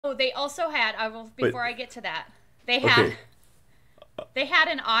Oh, they also had, I will, Wait, before I get to that, they had okay. they had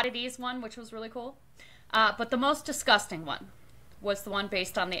an oddities one, which was really cool. But the most disgusting one was the one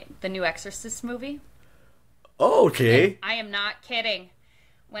based on the new Exorcist movie. Oh, And okay. I am not kidding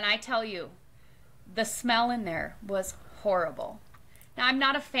when I tell you the smell in there was horrible. Now, I'm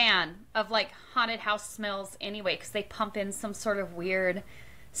not a fan of like haunted house smells anyway because they pump in some sort of weird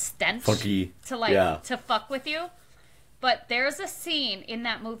stench Funky. to like Yeah. to fuck with you. But there's a scene in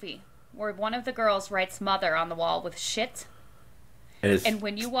that movie where one of the girls writes mother on the wall with shit. And it's And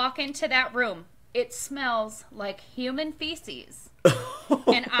when you walk into that room, it smells like human feces.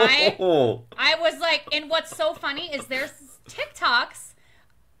 And I was like, and what's so funny is there's TikToks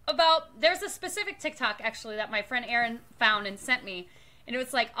there's a specific TikTok actually that my friend Aaron found and sent me. And it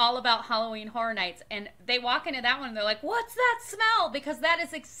was like all about Halloween Horror Nights. And they walk into that one and they're like, what's that smell? Because that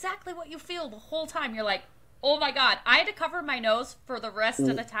is exactly what you feel the whole time. You're like, oh my God. I had to cover my nose for the rest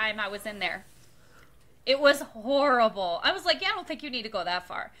of the time I was in there. It was horrible. I was like, yeah, I don't think you need to go that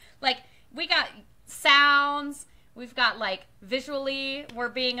far. Like, we got sounds, we've got like visually we're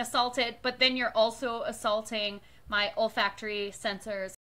being assaulted, but then you're also assaulting my olfactory sensors